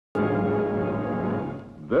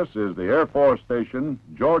This is the Air Force Station,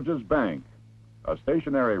 Georges Bank, a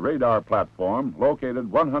stationary radar platform located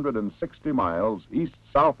 160 miles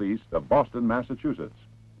east-southeast of Boston, Massachusetts.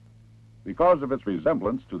 Because of its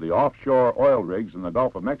resemblance to the offshore oil rigs in the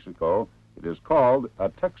Gulf of Mexico, it is called a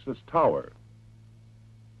Texas tower.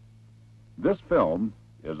 This film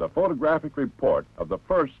is a photographic report of the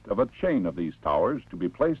first of a chain of these towers to be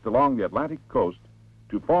placed along the Atlantic coast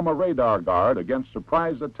to form a radar guard against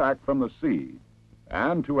surprise attack from the sea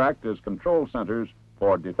and to act as control centers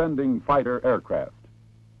for defending fighter aircraft.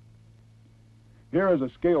 Here is a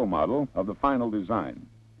scale model of the final design.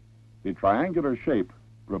 The triangular shape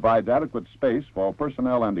provides adequate space for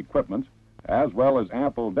personnel and equipment, as well as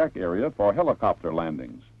ample deck area for helicopter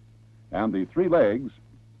landings. And the three legs,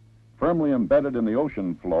 firmly embedded in the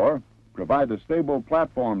ocean floor, provide a stable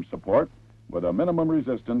platform support with a minimum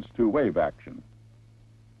resistance to wave action.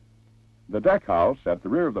 The deck house at the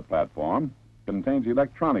rear of the platform contains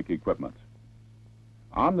electronic equipment.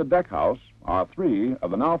 On the deck house are three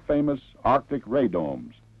of the now famous Arctic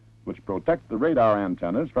radomes, which protect the radar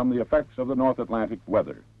antennas from the effects of the North Atlantic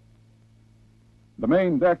weather. The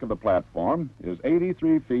main deck of the platform is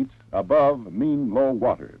 83 feet above mean low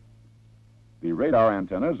water. The radar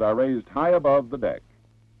antennas are raised high above the deck.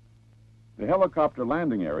 The helicopter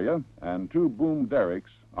landing area and two boom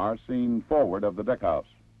derricks are seen forward of the deck house.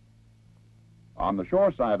 On the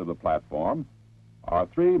shore side of the platform are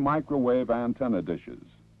three microwave antenna dishes,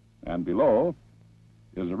 and below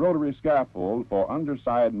is a rotary scaffold for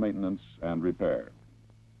underside maintenance and repair.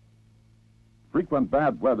 Frequent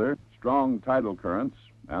bad weather, strong tidal currents,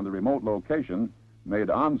 and the remote location made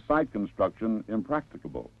on-site construction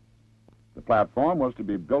impracticable. The platform was to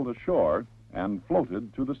be built ashore and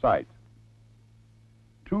floated to the site.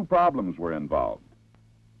 Two problems were involved.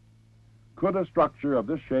 Could a structure of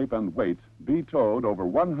this shape and weight be towed over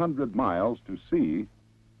 100 miles to sea,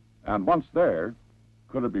 and once there,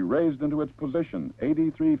 could it be raised into its position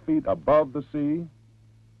 83 feet above the sea?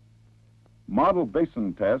 Model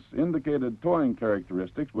basin tests indicated towing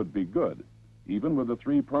characteristics would be good, even with the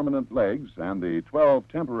three permanent legs and the 12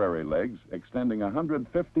 temporary legs extending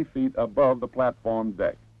 150 feet above the platform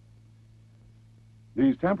deck.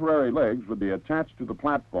 These temporary legs would be attached to the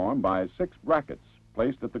platform by 6 brackets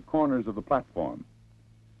placed at the corners of the platform.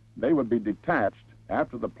 They would be detached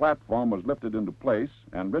after the platform was lifted into place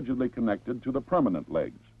and rigidly connected to the permanent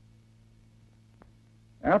legs.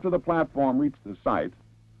 After the platform reached the site,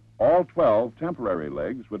 all 12 temporary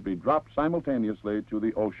legs would be dropped simultaneously to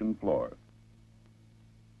the ocean floor.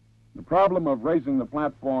 The problem of raising the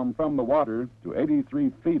platform from the water to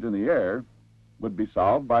 83 feet in the air would be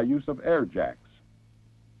solved by use of air jacks.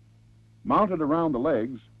 Mounted around the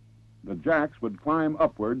legs, the jacks would climb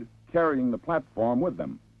upward, carrying the platform with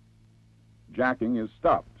them. Jacking is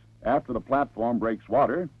stopped after the platform breaks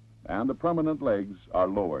water and the permanent legs are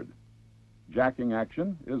lowered. Jacking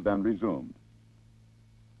action is then resumed.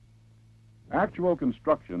 Actual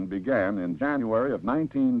construction began in January of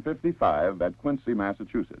 1955 at Quincy,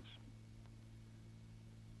 Massachusetts.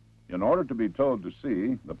 In order to be towed to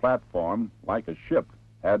sea, the platform, like a ship,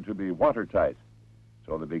 had to be watertight.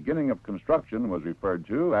 So the beginning of construction was referred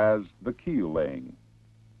to as the keel laying.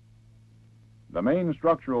 The main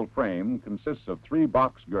structural frame consists of 3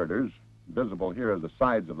 box girders, visible here as the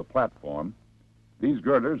sides of the platform. These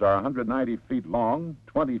girders are 190 feet long,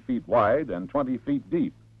 20 feet wide, and 20 feet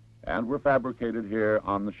deep, and were fabricated here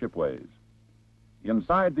on the shipways.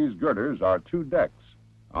 Inside these girders are 2 decks.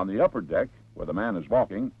 On the upper deck, where the man is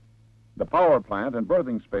walking, the power plant and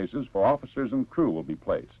berthing spaces for officers and crew will be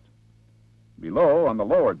placed. Below, on the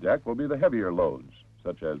lower deck, will be the heavier loads,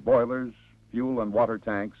 such as boilers, fuel and water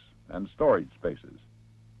tanks, and storage spaces.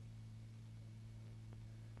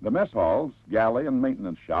 The mess halls, galley, and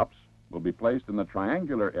maintenance shops will be placed in the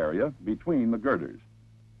triangular area between the girders.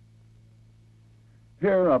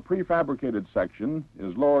 Here, a prefabricated section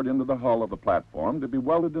is lowered into the hull of the platform to be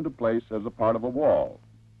welded into place as a part of a wall.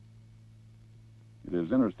 It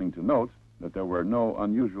is interesting to note that there were no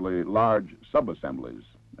unusually large subassemblies,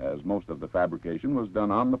 as most of the fabrication was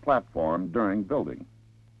done on the platform during building.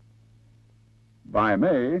 By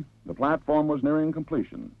May, the platform was nearing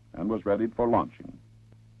completion and was ready for launching.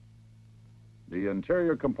 The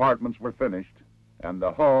interior compartments were finished and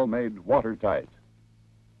the hull made watertight.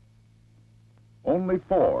 Only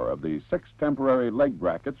 4 of the 6 temporary leg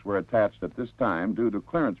brackets were attached at this time due to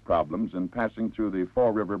clearance problems in passing through the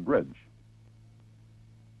Fall River Bridge.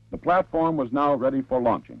 The platform was now ready for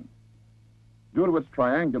launching. Due to its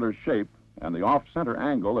triangular shape and the off-center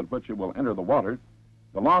angle at which it will enter the water,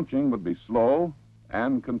 the launching would be slow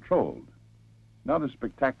and controlled. Not as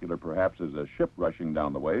spectacular, perhaps, as a ship rushing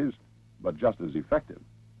down the ways, but just as effective.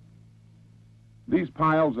 These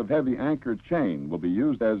piles of heavy anchor chain will be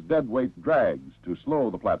used as deadweight drags to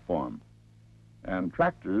slow the platform, and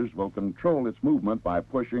tractors will control its movement by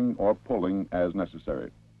pushing or pulling as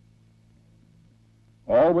necessary.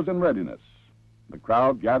 All was in readiness. The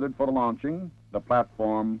crowd gathered for the launching. The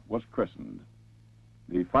platform was christened.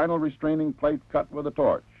 The final restraining plate cut with a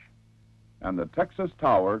torch, and the Texas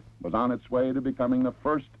Tower was on its way to becoming the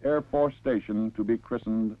first Air Force station to be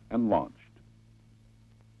christened and launched.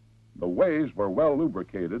 The ways were well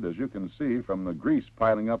lubricated, as you can see from the grease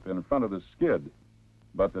piling up in front of the skid,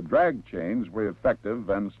 but the drag chains were effective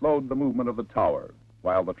and slowed the movement of the tower,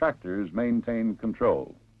 while the tractors maintained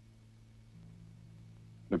control.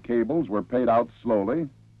 The cables were paid out slowly.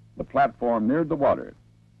 The platform neared the water,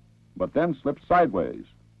 but then slipped sideways,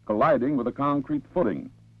 colliding with a concrete footing.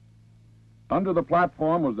 Under the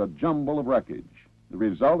platform was a jumble of wreckage, the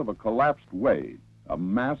result of a collapsed way, a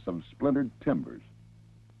mass of splintered timbers.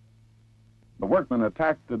 The workmen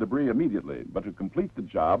attacked the debris immediately, but to complete the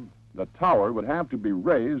job, the tower would have to be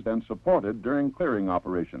raised and supported during clearing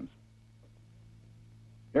operations.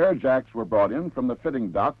 Air jacks were brought in from the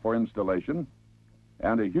fitting dock for installation,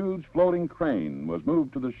 and a huge floating crane was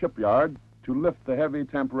moved to the shipyard to lift the heavy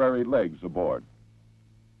temporary legs aboard.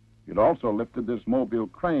 It also lifted this mobile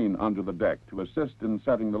crane onto the deck to assist in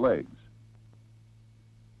setting the legs.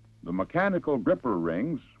 The mechanical gripper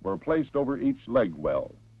rings were placed over each leg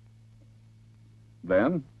well.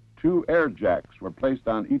 Then, 2 air jacks were placed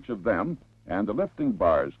on each of them and the lifting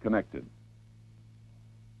bars connected.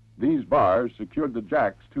 These bars secured the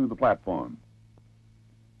jacks to the platform.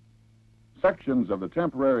 Sections of the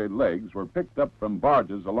temporary legs were picked up from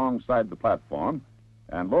barges alongside the platform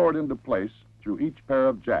and lowered into place through each pair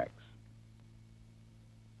of jacks.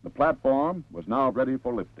 The platform was now ready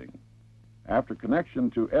for lifting. After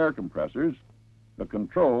connection to air compressors, the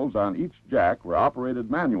controls on each jack were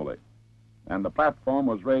operated manually, and the platform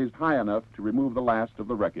was raised high enough to remove the last of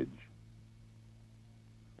the wreckage.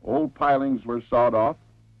 Old pilings were sawed off,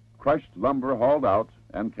 crushed lumber hauled out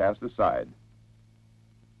and cast aside.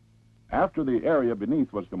 After the area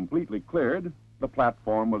beneath was completely cleared, the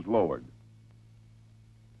platform was lowered.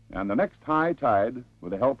 And the next high tide,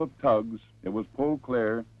 with the help of tugs, it was pulled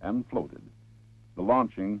clear and floated. The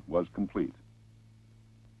launching was complete.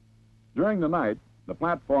 During the night, the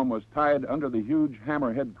platform was tied under the huge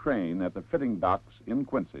hammerhead crane at the fitting docks in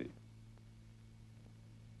Quincy.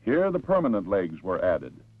 Here the permanent legs were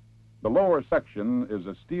added. The lower section is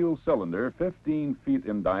a steel cylinder 15 feet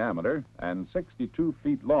in diameter and 62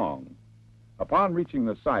 feet long. Upon reaching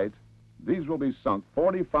the site, these will be sunk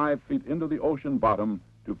 45 feet into the ocean bottom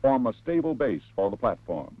to form a stable base for the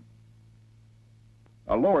platform.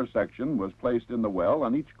 A lower section was placed in the well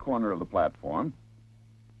on each corner of the platform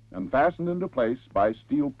and fastened into place by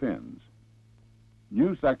steel pins.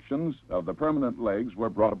 New sections of the permanent legs were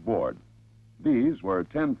brought aboard. These were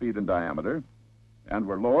 10 feet in diameter and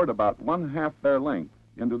were lowered about 1/2 their length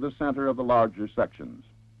into the center of the larger sections.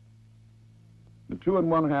 The 2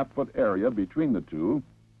 1/2 foot area between the two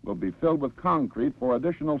will be filled with concrete for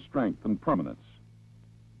additional strength and permanence.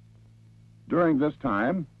 During this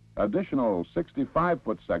time, additional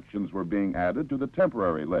 65-foot sections were being added to the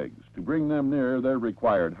temporary legs to bring them near their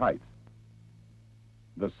required height.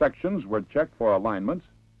 The sections were checked for alignment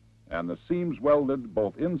and the seams welded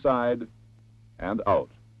both inside and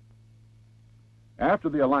out. After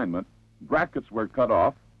the alignment, brackets were cut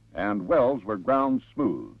off and welds were ground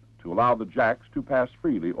smooth to allow the jacks to pass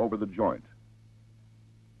freely over the joint.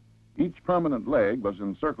 Each permanent leg was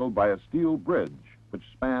encircled by a steel bridge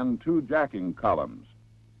which spanned 2 jacking columns.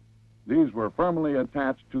 These were firmly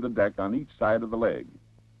attached to the deck on each side of the leg.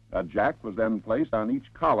 A jack was then placed on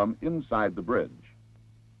each column inside the bridge.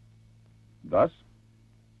 Thus,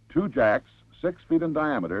 2 jacks 6 feet in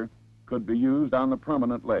diameter could be used on the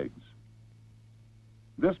permanent legs.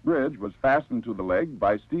 This bridge was fastened to the leg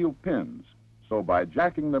by steel pins, so by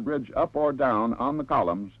jacking the bridge up or down on the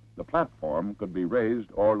columns, the platform could be raised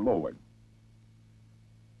or lowered.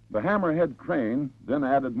 The hammerhead crane then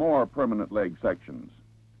added more permanent leg sections.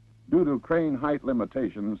 Due to crane height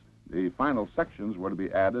limitations, the final sections were to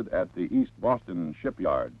be added at the East Boston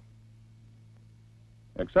shipyard.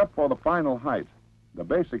 Except for the final height, the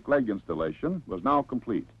basic leg installation was now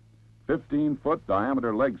complete. 15-foot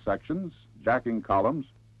diameter leg sections, jacking columns,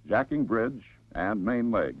 jacking bridge, and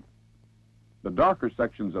main leg. The darker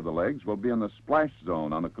sections of the legs will be in the splash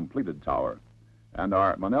zone on the completed tower and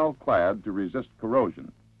are Monel clad to resist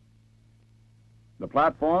corrosion. The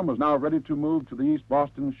platform was now ready to move to the East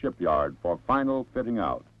Boston shipyard for final fitting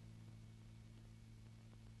out.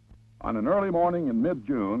 On an early morning in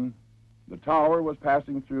mid-June, the tower was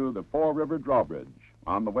passing through the Fore River drawbridge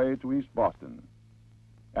on the way to East Boston.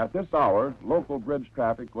 At this hour, local bridge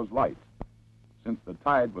traffic was light. Since the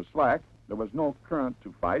tide was slack, there was no current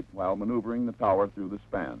to fight while maneuvering the tower through the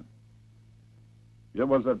span. It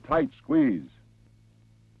was a tight squeeze.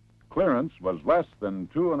 Clearance was less than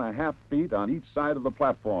 2.5 feet on each side of the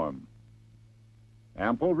platform.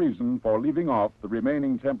 Ample reason for leaving off the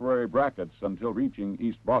remaining temporary brackets until reaching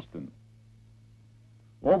East Boston.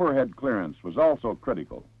 Overhead clearance was also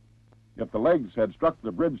critical. If the legs had struck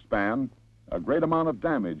the bridge span, a great amount of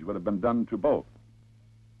damage would have been done to both.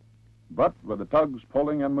 But with the tugs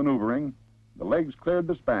pulling and maneuvering, the legs cleared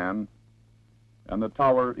the span, and the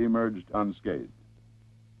tower emerged unscathed.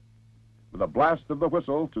 With a blast of the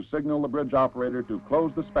whistle to signal the bridge operator to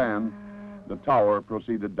close the span, the tower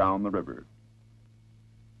proceeded down the river.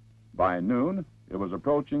 By noon, it was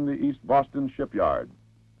approaching the East Boston shipyard.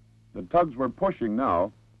 The tugs were pushing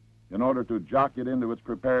now in order to jock it into its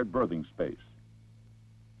prepared berthing space.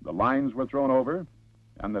 The lines were thrown over,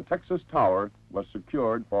 and the Texas tower was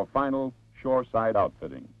secured for final shoreside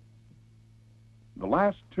outfitting. The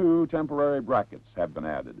last 2 temporary brackets have been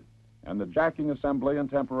added, and the jacking assembly and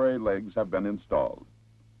temporary legs have been installed.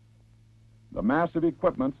 The massive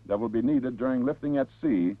equipment that will be needed during lifting at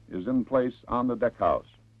sea is in place on the deck house.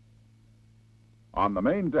 On the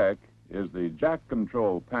main deck is the jack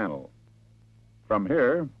control panel. From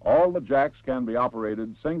here, all the jacks can be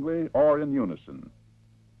operated singly or in unison.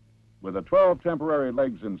 With the 12 temporary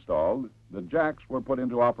legs installed, the jacks were put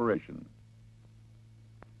into operation.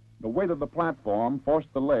 The weight of the platform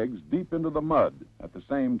forced the legs deep into the mud, at the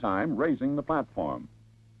same time raising the platform.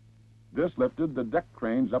 This lifted the deck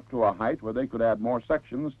cranes up to a height where they could add more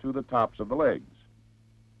sections to the tops of the legs.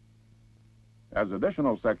 As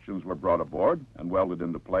additional sections were brought aboard and welded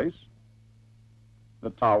into place,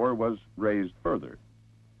 the tower was raised further,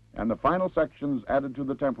 and the final sections added to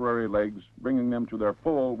the temporary legs, bringing them to their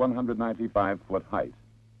full 195-foot height.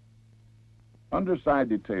 Underside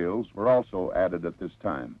details were also added at this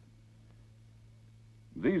time.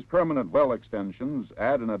 These permanent well extensions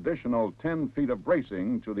add an additional 10 feet of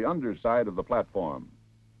bracing to the underside of the platform.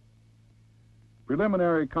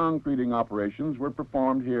 Preliminary concreting operations were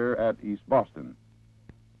performed here at East Boston.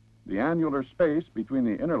 The annular space between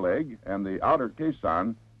the inner leg and the outer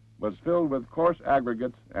caisson was filled with coarse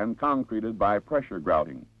aggregate and concreted by pressure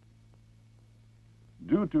grouting.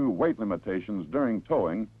 Due to weight limitations during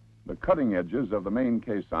towing, the cutting edges of the main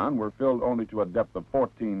caisson were filled only to a depth of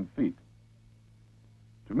 14 feet.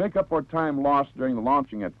 To make up for time lost during the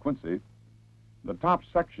launching at Quincy, the top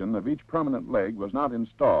section of each permanent leg was not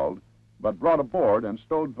installed, but brought aboard and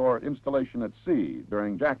stowed for installation at sea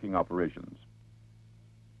during jacking operations.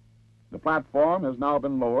 The platform has now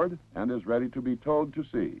been lowered and is ready to be towed to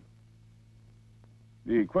sea.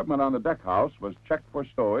 The equipment on the deck house was checked for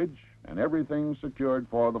stowage and everything secured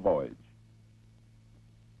for the voyage.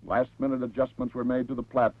 Last-minute adjustments were made to the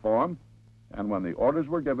platform, and when the orders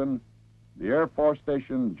were given, the Air Force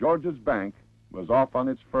Station Georges Bank was off on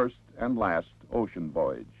its first and last ocean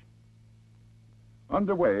voyage.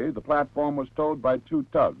 Underway, the platform was towed by 2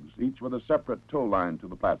 tugs, each with a separate tow line to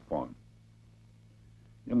the platform.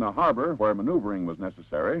 In the harbor, where maneuvering was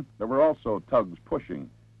necessary, there were also tugs pushing,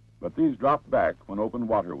 but these dropped back when open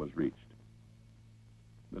water was reached.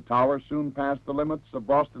 The tower soon passed the limits of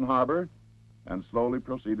Boston Harbor and slowly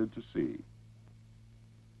proceeded to sea.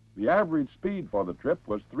 The average speed for the trip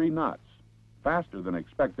was 3 knots, faster than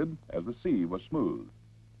expected as the sea was smooth.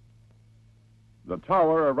 The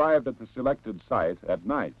tower arrived at the selected site at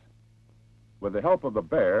night. With the help of the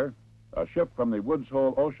Bear, a ship from the Woods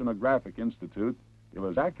Hole Oceanographic Institute, it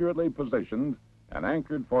was accurately positioned and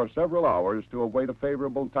anchored for several hours to await a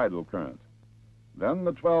favorable tidal current. Then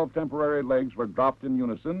the 12 temporary legs were dropped in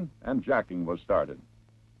unison and jacking was started.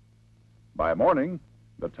 By morning,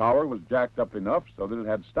 the tower was jacked up enough so that it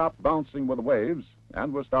had stopped bouncing with the waves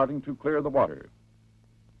and was starting to clear the water.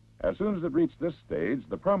 As soon as it reached this stage,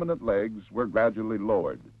 the permanent legs were gradually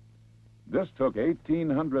lowered. This took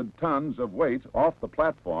 1,800 tons of weight off the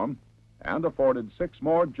platform and afforded 6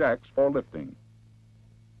 more jacks for lifting.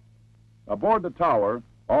 Aboard the tower,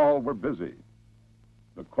 all were busy.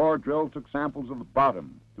 The core drill took samples of the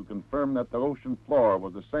bottom to confirm that the ocean floor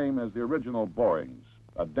was the same as the original borings,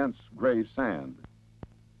 a dense gray sand.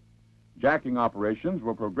 Jacking operations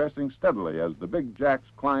were progressing steadily as the big jacks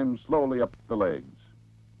climbed slowly up the legs.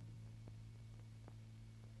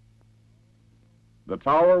 The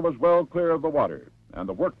tower was well clear of the water, and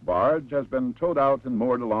the work barge has been towed out and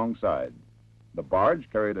moored alongside. The barge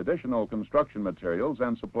carried additional construction materials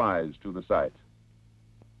and supplies to the site.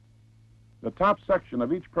 The top section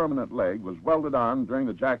of each permanent leg was welded on during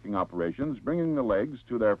the jacking operations, bringing the legs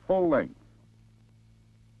to their full length.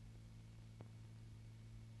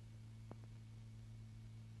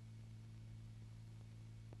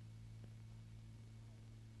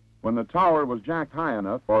 When the tower was jacked high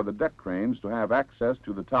enough for the deck cranes to have access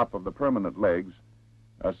to the top of the permanent legs,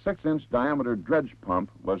 a 6-inch diameter dredge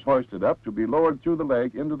pump was hoisted up to be lowered through the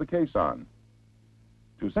leg into the caisson.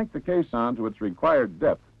 To sink the caisson to its required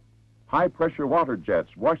depth, high-pressure water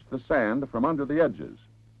jets washed the sand from under the edges.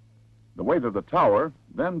 The weight of the tower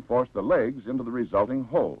then forced the legs into the resulting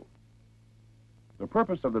hole. The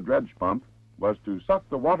purpose of the dredge pump was to suck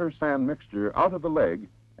the water-sand mixture out of the leg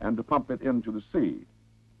and to pump it into the sea.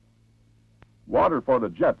 Water for the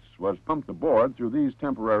jets was pumped aboard through these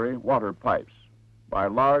temporary water pipes by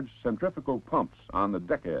large centrifugal pumps on the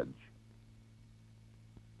deck edge.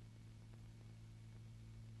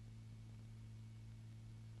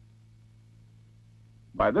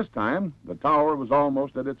 By this time, the tower was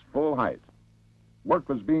almost at its full height. Work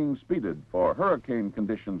was being speeded, for hurricane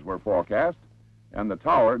conditions were forecast, and the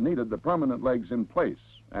tower needed the permanent legs in place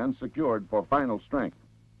and secured for final strength.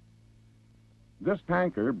 This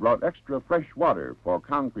tanker brought extra fresh water for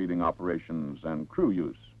concreting operations and crew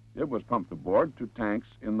use. It was pumped aboard to tanks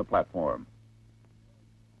in the platform.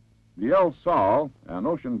 The El Sol, an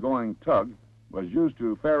ocean-going tug, was used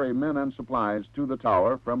to ferry men and supplies to the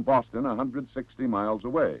tower from Boston 160 miles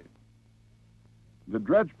away. The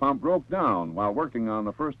dredge pump broke down while working on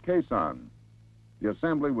the first caisson. The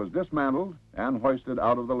assembly was dismantled and hoisted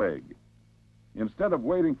out of the leg. Instead of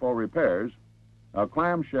waiting for repairs, a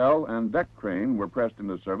clamshell and deck crane were pressed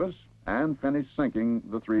into service and finished sinking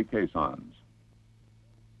the 3 caissons.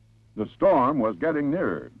 The storm was getting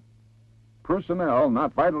nearer. Personnel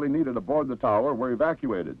not vitally needed aboard the tower were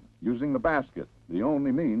evacuated using the basket, the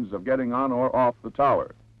only means of getting on or off the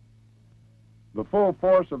tower. The full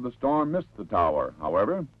force of the storm missed the tower,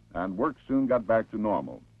 however, and work soon got back to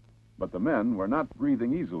normal. But the men were not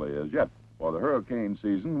breathing easily as yet, for the hurricane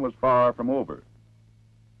season was far from over.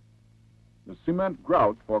 The cement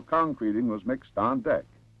grout for concreting was mixed on deck.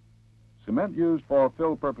 Cement used for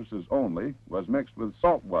fill purposes only was mixed with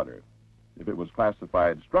salt water. If it was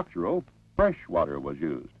classified structural, fresh water was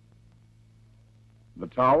used. The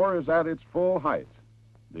tower is at its full height.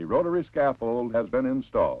 The rotary scaffold has been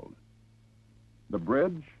installed. The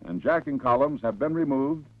bridge and jacking columns have been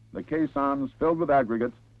removed, the caissons filled with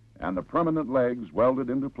aggregate, and the permanent legs welded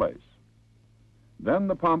into place. Then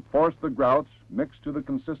the pump forced the grouts mixed to the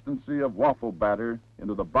consistency of waffle batter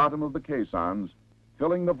into the bottom of the caissons,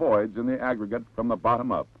 filling the voids in the aggregate from the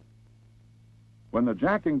bottom up. When the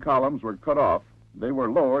jacking columns were cut off, they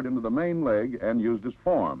were lowered into the main leg and used as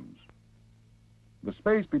forms. The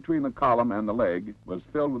space between the column and the leg was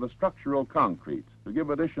filled with a structural concrete to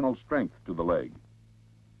give additional strength to the leg.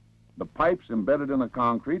 The pipes embedded in the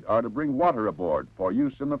concrete are to bring water aboard for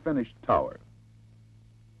use in the finished tower.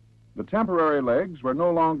 The temporary legs were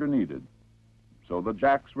no longer needed, so the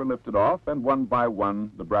jacks were lifted off and one by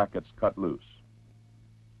one the brackets cut loose.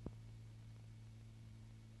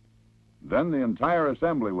 Then the entire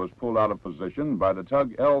assembly was pulled out of position by the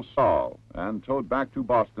tug El Sol and towed back to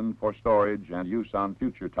Boston for storage and use on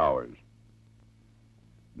future towers.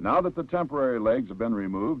 Now that the temporary legs have been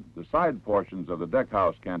removed, the side portions of the deck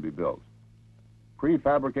house can be built.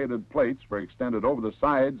 Prefabricated plates were extended over the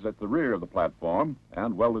sides at the rear of the platform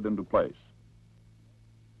and welded into place.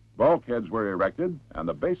 Bulkheads were erected, and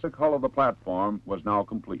the basic hull of the platform was now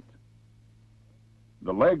complete.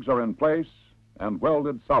 The legs are in place and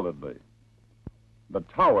welded solidly. The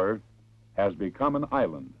tower has become an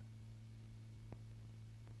island.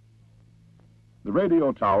 The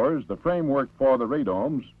radio towers, the framework for the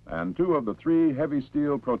radomes, and 2 of the 3 heavy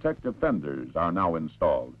steel protective fenders are now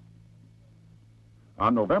installed.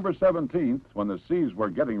 On November 17th, when the seas were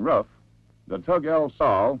getting rough, the tug El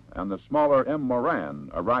Sol and the smaller M. Moran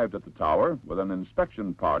arrived at the tower with an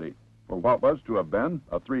inspection party for what was to have been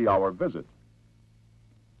a 3-hour visit.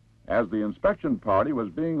 As the inspection party was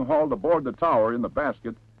being hauled aboard the tower in the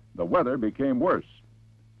basket, the weather became worse.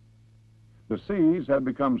 The seas had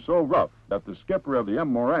become so rough that the skipper of the M.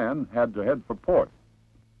 Moran had to head for port.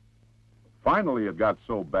 Finally, it got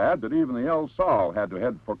so bad that even the El Sol had to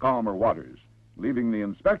head for calmer waters, leaving the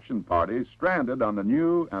inspection party stranded on the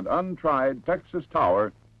new and untried Texas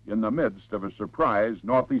tower in the midst of a surprise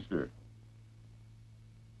northeaster.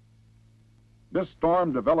 This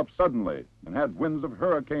storm developed suddenly and had winds of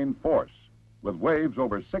hurricane force, with waves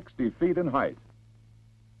over 60 feet in height.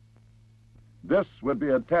 This would be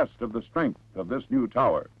a test of the strength of this new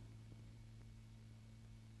tower.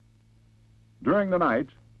 During the night,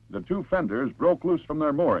 the 2 fenders broke loose from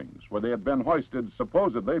their moorings, where they had been hoisted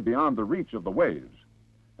supposedly beyond the reach of the waves,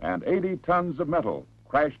 and 80 tons of metal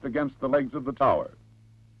crashed against the legs of the tower.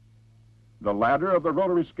 The ladder of the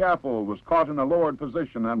rotary scaffold was caught in a lowered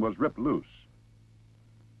position and was ripped loose.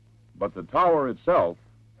 But the tower itself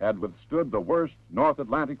had withstood the worst North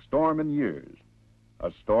Atlantic storm in years,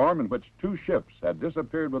 a storm in which 2 ships had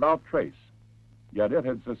disappeared without trace, yet it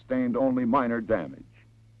had sustained only minor damage.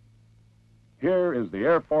 Here is the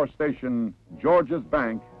Air Force Station Georges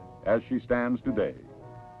Bank as she stands today.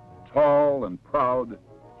 Tall and proud,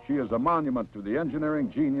 she is a monument to the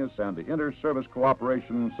engineering genius and the inter-service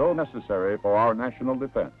cooperation so necessary for our national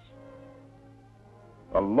defense.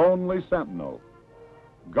 A lonely sentinel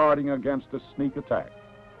guarding against a sneak attack.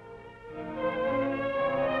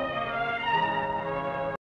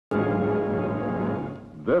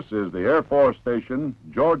 This is the Air Force Station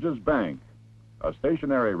Georges Bank, a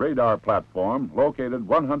stationary radar platform located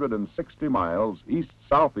 160 miles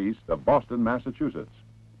east-southeast of Boston, Massachusetts.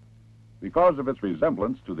 Because of its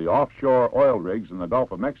resemblance to the offshore oil rigs in the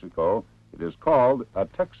Gulf of Mexico, it is called a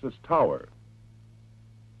Texas tower.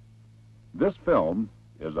 This film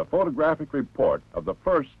is a photographic report of the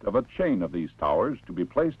first of a chain of these towers to be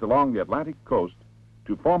placed along the Atlantic coast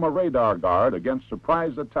to form a radar guard against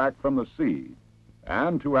surprise attack from the sea.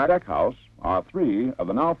 And to our deck house are 3 of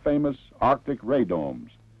the now famous Arctic radomes,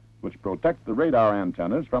 which protect the radar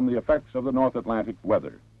antennas from the effects of the North Atlantic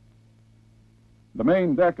weather. The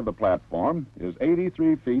main deck of the platform is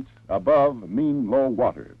 83 feet above mean low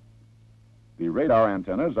water. The radar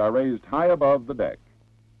antennas are raised high above the deck.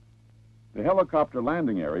 The helicopter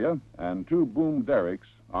landing area and 2 boom derricks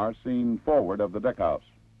are seen forward of the deck house.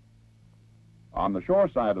 On the shore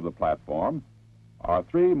side of the platform are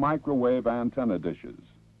 3 microwave antenna dishes,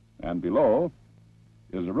 and below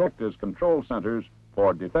is erected as control centers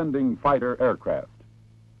for defending fighter aircraft.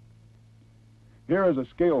 Here is a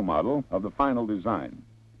scale model of the final design.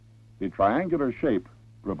 The triangular shape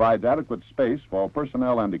provides adequate space for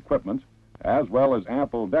personnel and equipment, as well as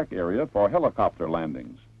ample deck area for helicopter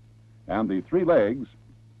landings. And the 3 legs,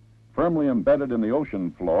 firmly embedded in the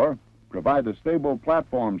ocean floor, provide a stable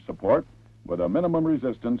platform support with a minimum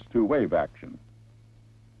resistance to wave action.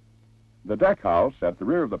 The deck house at the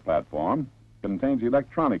rear of the platform contains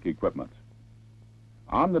electronic equipment.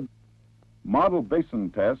 On the model basin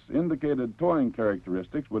tests indicated towing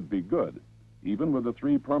characteristics would be good, even with the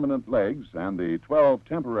 3 permanent legs and the 12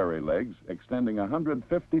 temporary legs extending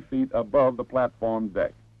 150 feet above the platform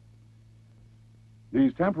deck.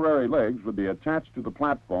 These temporary legs would be attached to the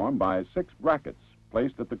platform by 6 brackets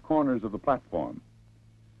placed at the corners of the platform.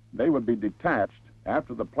 They would be detached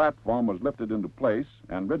after the platform was lifted into place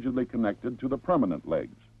and rigidly connected to the permanent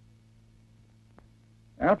legs.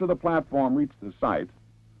 After the platform reached the site,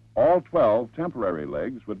 all 12 temporary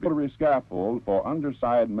legs would be a scaffold for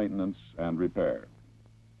underside maintenance and repair.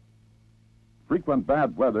 Frequent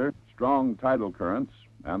bad weather, strong tidal currents,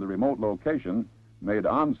 and the remote location made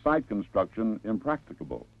on-site construction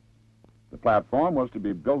impracticable. The platform was to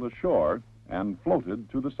be built ashore and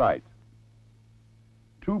floated to the site.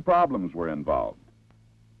 2 problems were involved.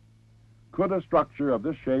 Could a structure of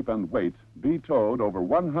this shape and weight be towed over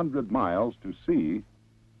 100 miles to sea,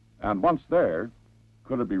 and once there,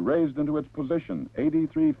 could it be raised into its position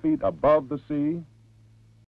 83 feet above the sea?